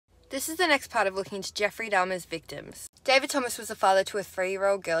This is the next part of looking into Jeffrey Dahmer's victims. David Thomas was the father to a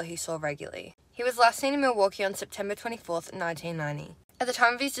 3-year-old girl he saw regularly. He was last seen in Milwaukee on September 24th, 1990. At the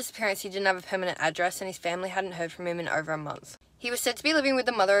time of his disappearance, he didn't have a permanent address and his family hadn't heard from him in over a month. He was said to be living with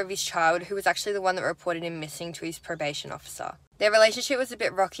the mother of his child, who was actually the one that reported him missing to his probation officer. Their relationship was a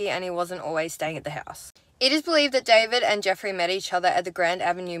bit rocky and he wasn't always staying at the house. It is believed that David and Jeffrey met each other at the Grand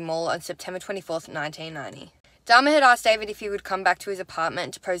Avenue Mall on September 24th, 1990. Dahmer had asked David if he would come back to his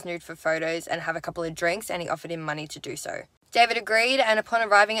apartment to pose nude for photos and have a couple of drinks, and he offered him money to do so. David agreed, and upon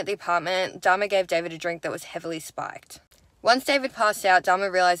arriving at the apartment, Dahmer gave David a drink that was heavily spiked. Once David passed out,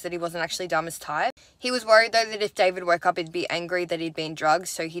 Dahmer realised that he wasn't actually Dahmer's type. He was worried though that if David woke up he'd be angry that he'd been drugged,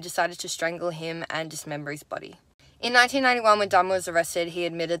 so he decided to strangle him and dismember his body. In 1991, when Dahmer was arrested, he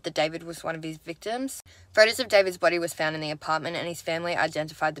admitted that David was one of his victims. Photos of David's body was found in the apartment and his family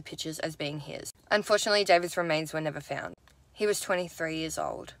identified the pictures as being his. Unfortunately, David's remains were never found. He was 23 years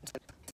old.